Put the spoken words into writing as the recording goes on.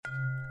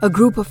A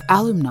group of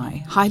alumni,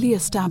 highly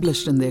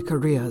established in their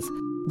careers,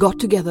 got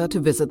together to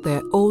visit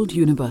their old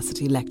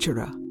university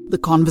lecturer. The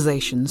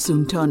conversation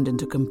soon turned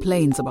into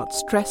complaints about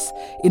stress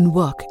in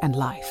work and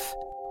life.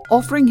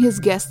 Offering his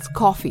guests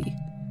coffee,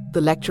 the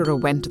lecturer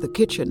went to the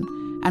kitchen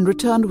and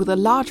returned with a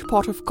large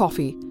pot of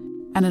coffee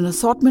and an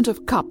assortment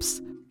of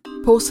cups,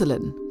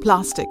 porcelain,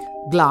 plastic,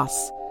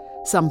 glass,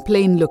 some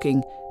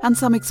plain-looking and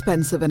some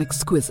expensive and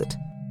exquisite,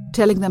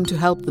 telling them to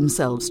help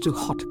themselves to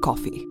hot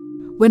coffee.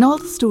 When all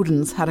the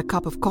students had a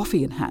cup of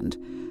coffee in hand,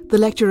 the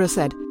lecturer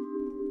said,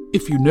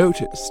 "If you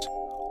noticed,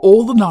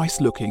 all the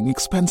nice-looking,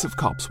 expensive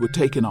cups were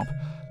taken up,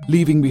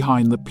 leaving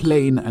behind the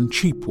plain and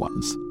cheap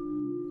ones.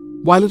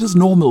 While it is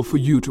normal for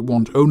you to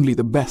want only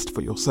the best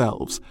for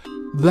yourselves,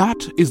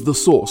 that is the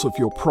source of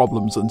your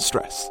problems and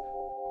stress.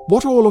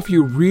 What all of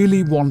you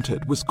really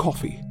wanted was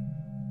coffee,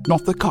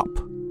 not the cup.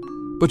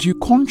 But you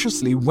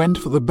consciously went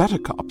for the better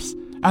cups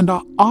and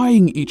are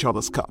eyeing each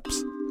other's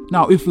cups.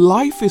 Now, if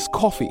life is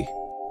coffee,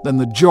 then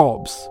the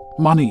jobs,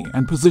 money,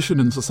 and position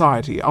in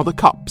society are the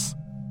cups.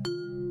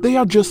 They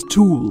are just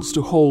tools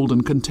to hold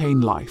and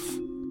contain life.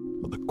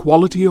 But the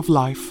quality of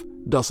life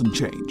doesn't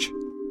change.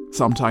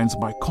 Sometimes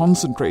by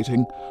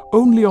concentrating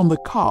only on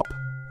the cup,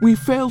 we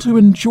fail to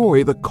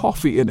enjoy the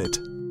coffee in it.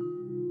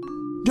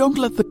 Don't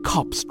let the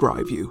cups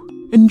drive you.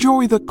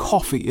 Enjoy the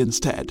coffee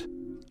instead."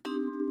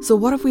 So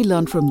what have we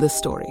learned from this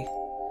story?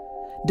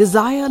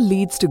 Desire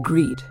leads to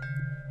greed,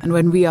 and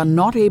when we are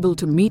not able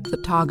to meet the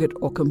target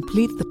or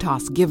complete the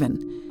task given,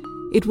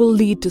 it will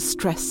lead to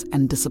stress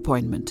and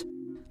disappointment.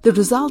 The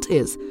result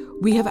is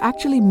we have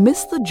actually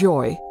missed the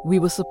joy we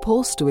were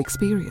supposed to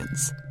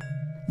experience.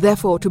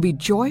 Therefore, to be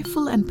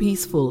joyful and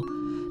peaceful,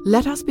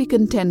 let us be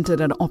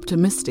contented and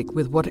optimistic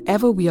with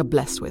whatever we are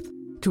blessed with,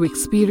 to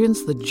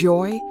experience the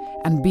joy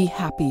and be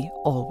happy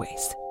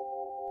always.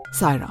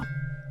 Sai Ram.